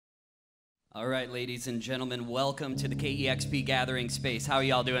All right, ladies and gentlemen, welcome to the KEXP Gathering Space. How are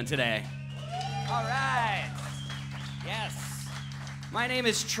y'all doing today? All right. Yes. My name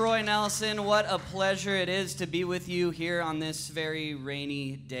is Troy Nelson. What a pleasure it is to be with you here on this very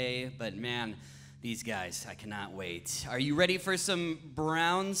rainy day. But man, these guys, I cannot wait. Are you ready for some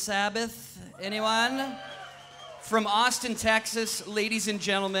Brown Sabbath? Anyone? From Austin, Texas, ladies and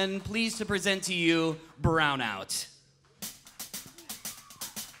gentlemen, pleased to present to you Brownout.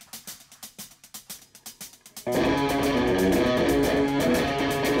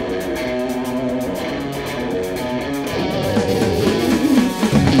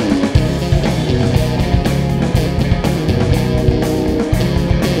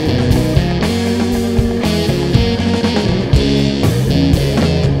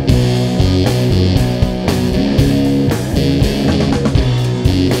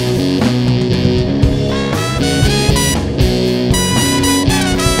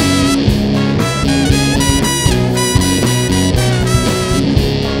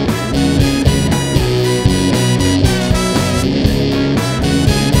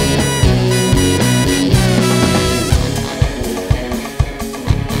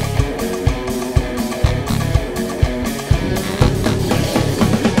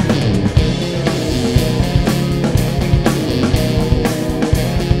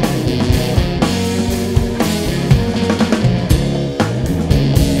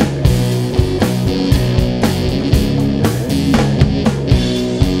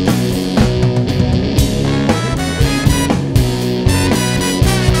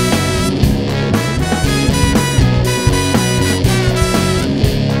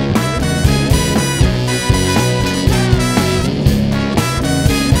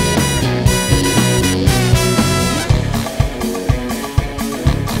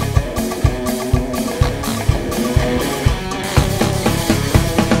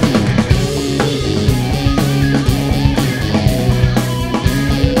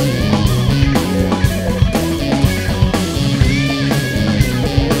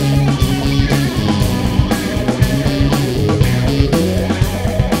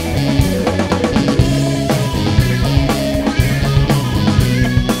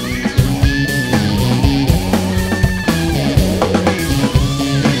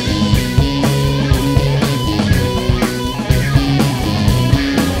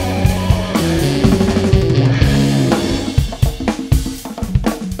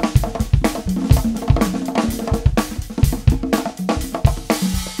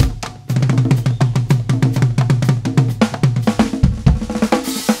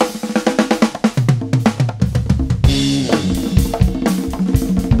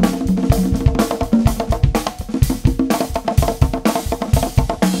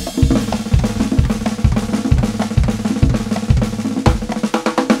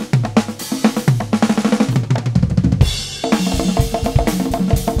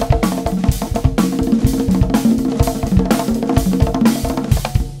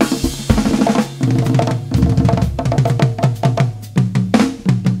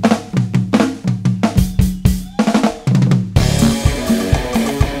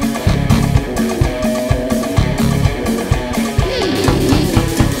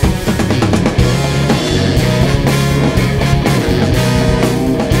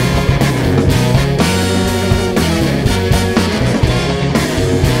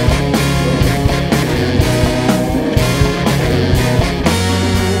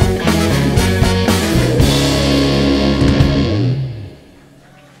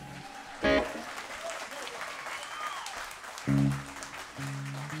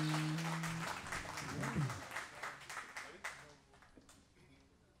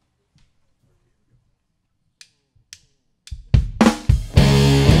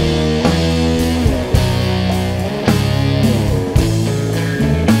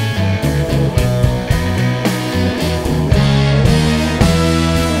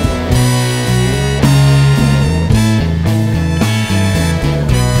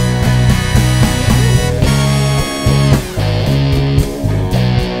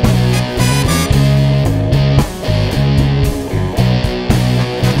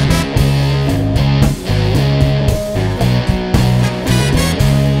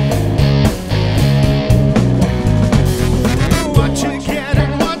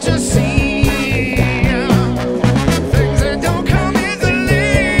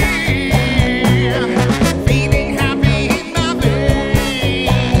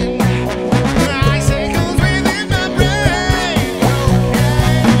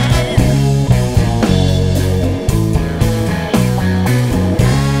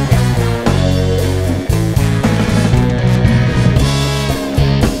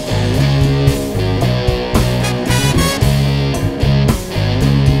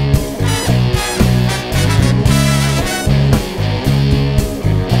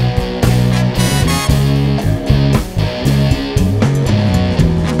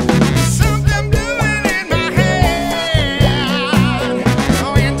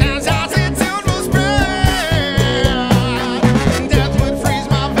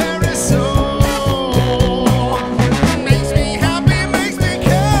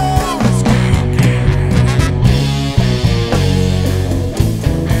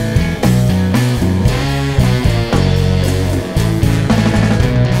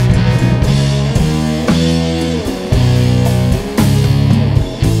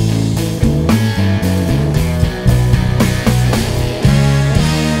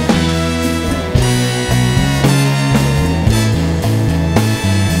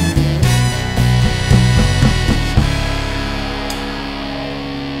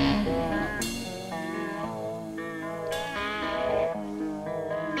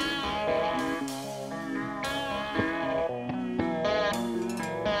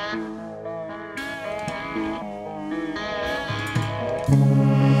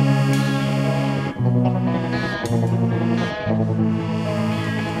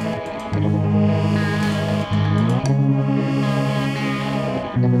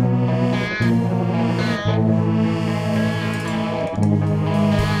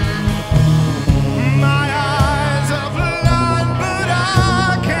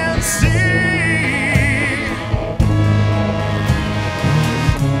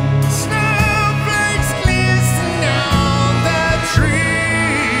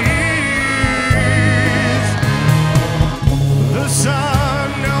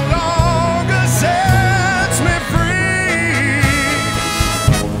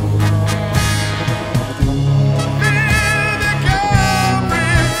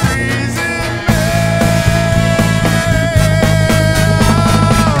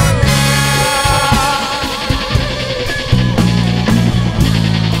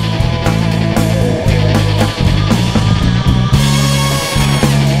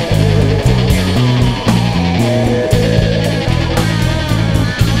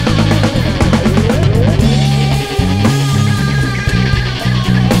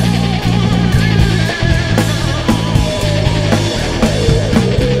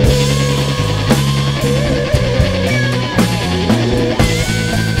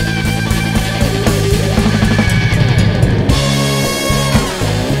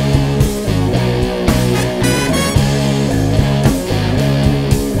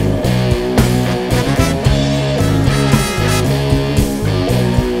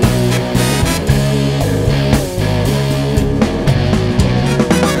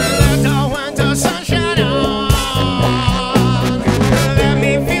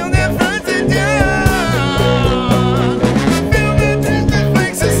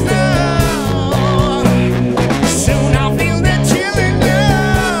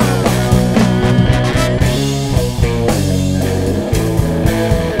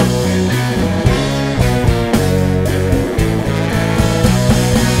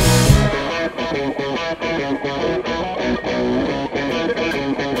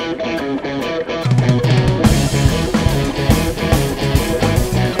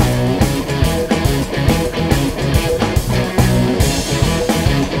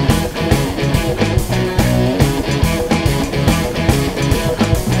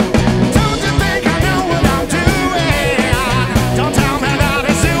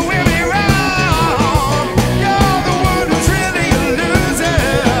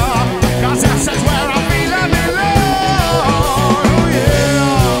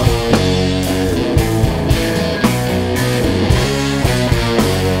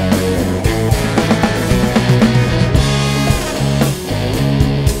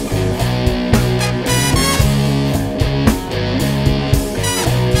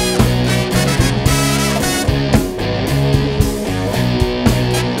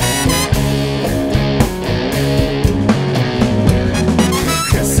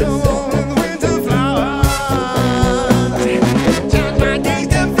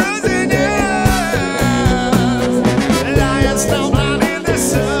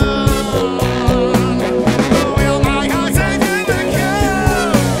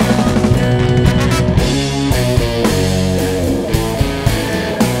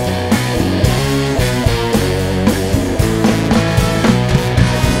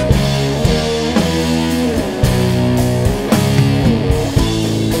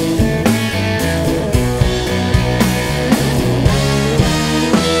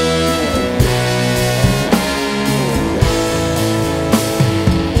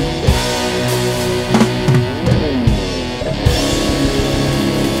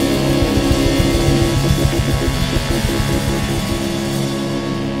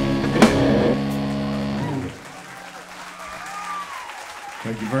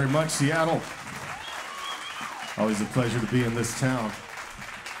 very much, Seattle. Always a pleasure to be in this town.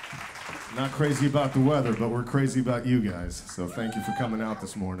 Not crazy about the weather, but we're crazy about you guys. So thank you for coming out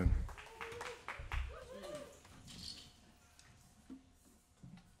this morning.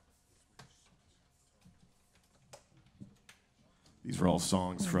 These are all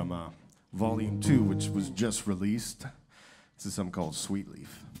songs from Volume 2, which was just released. This is something called Sweet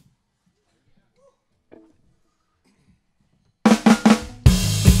Leaf.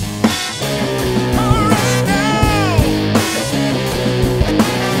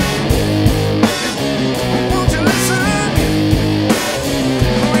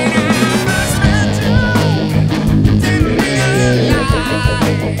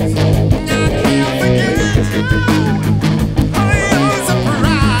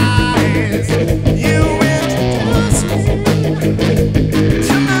 You introduced me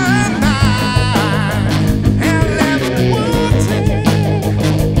to my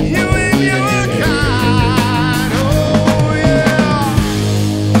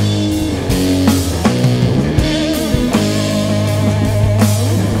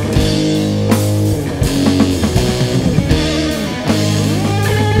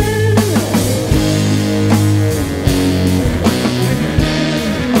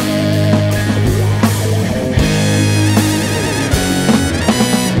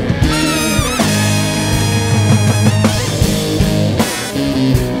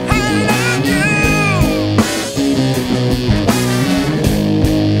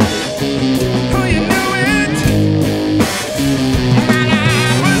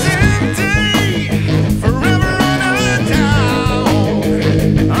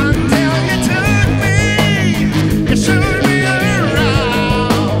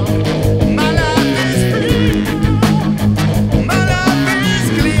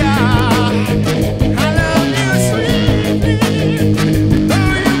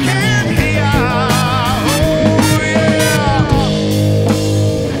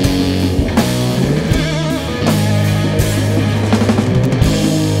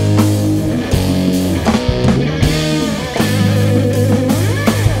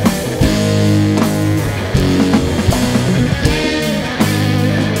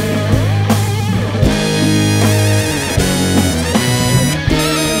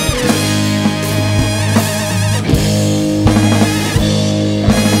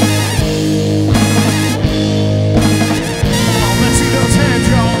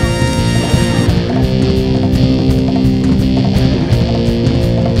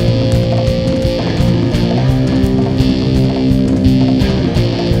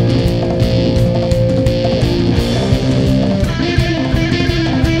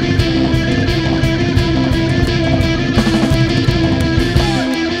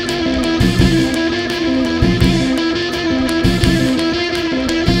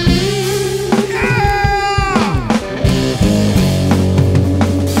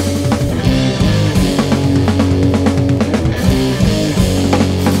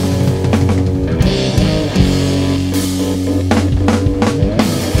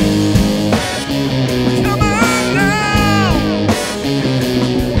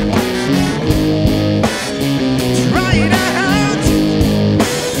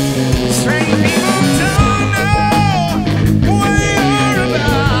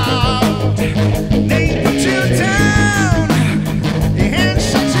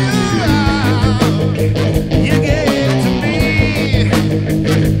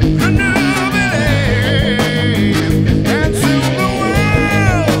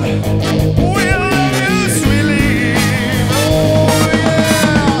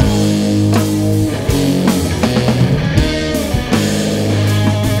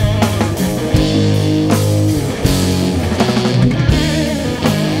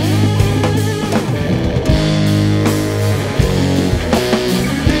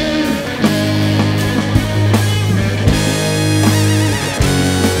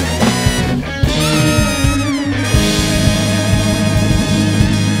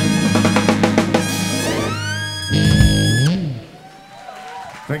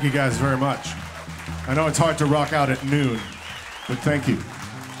Thank you guys very much. I know it's hard to rock out at noon, but thank you.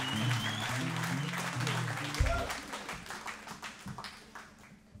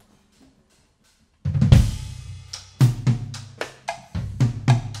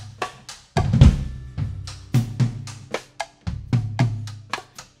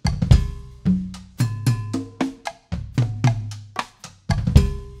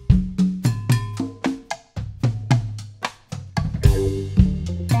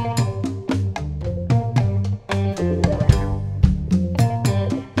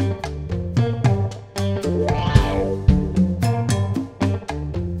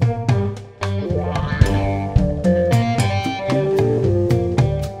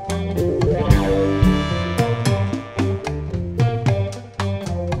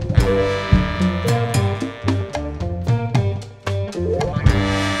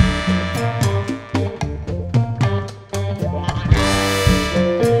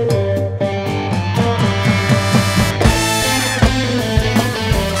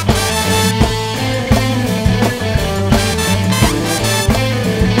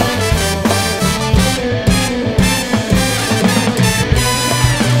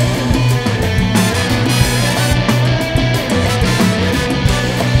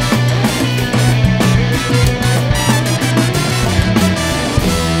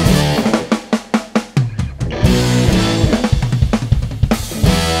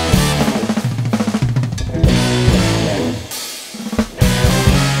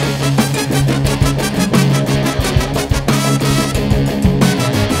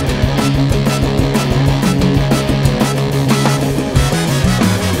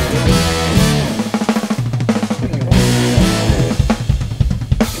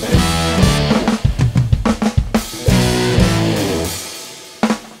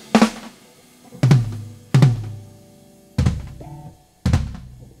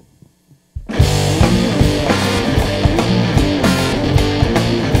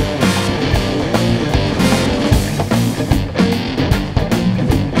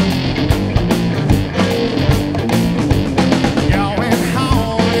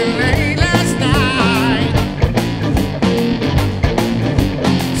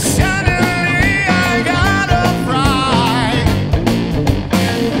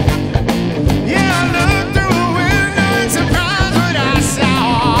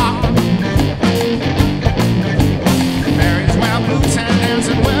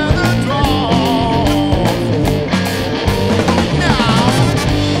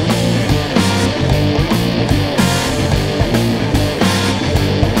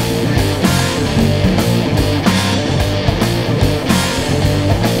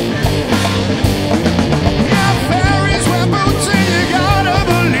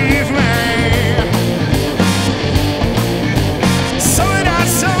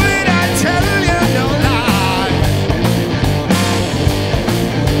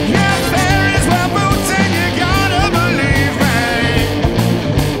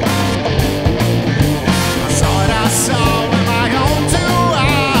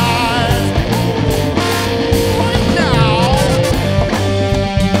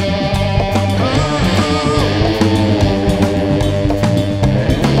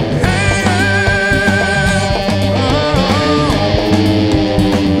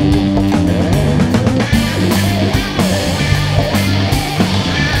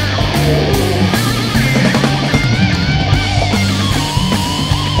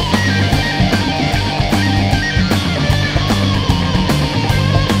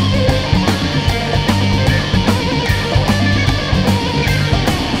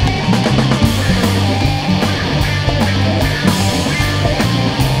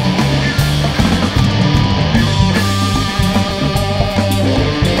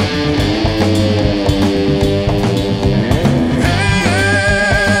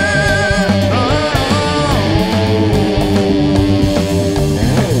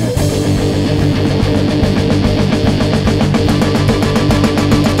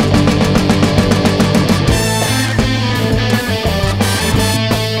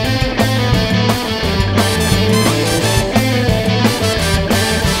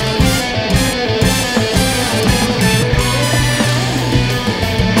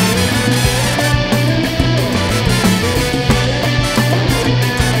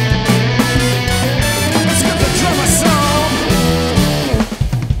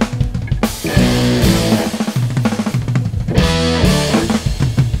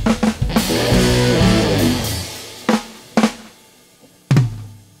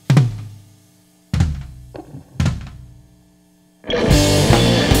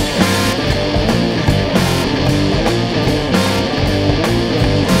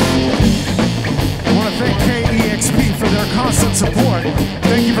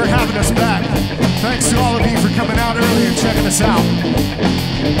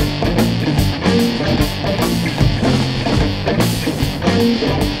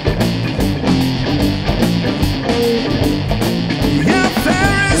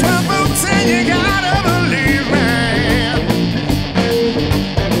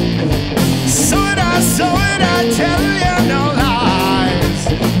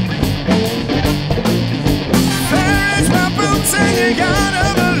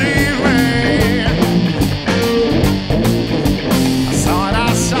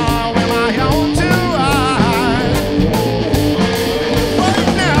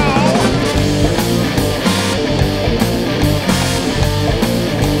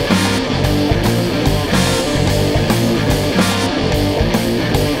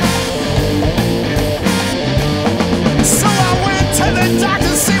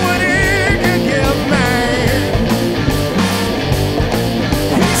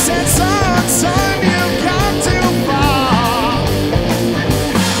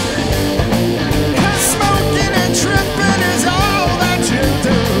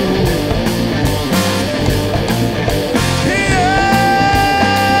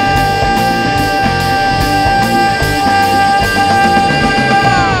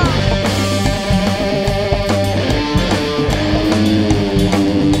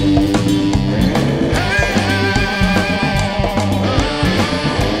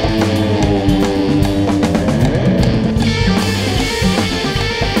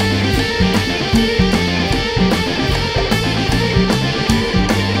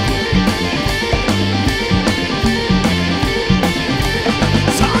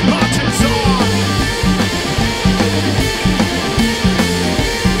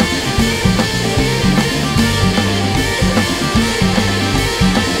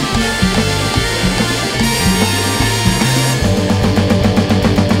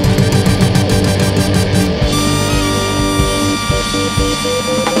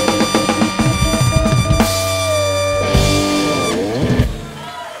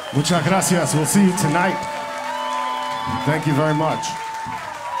 Muchas gracias. We'll see you tonight. Thank you very much.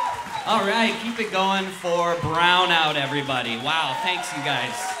 All right, keep it going for Brownout, everybody. Wow, thanks, you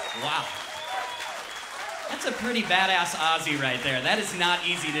guys. Wow. That's a pretty badass Aussie right there. That is not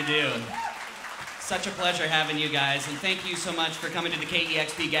easy to do. Such a pleasure having you guys, and thank you so much for coming to the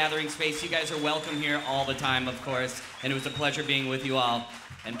KEXP Gathering Space. You guys are welcome here all the time, of course, and it was a pleasure being with you all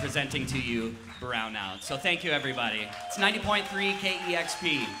and presenting to you Brownout. So thank you, everybody. It's 90.3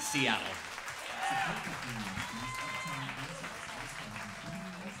 KEXP, Seattle.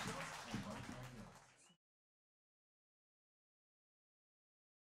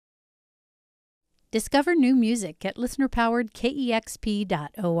 Discover new music at listener-powered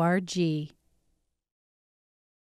KEXP.org.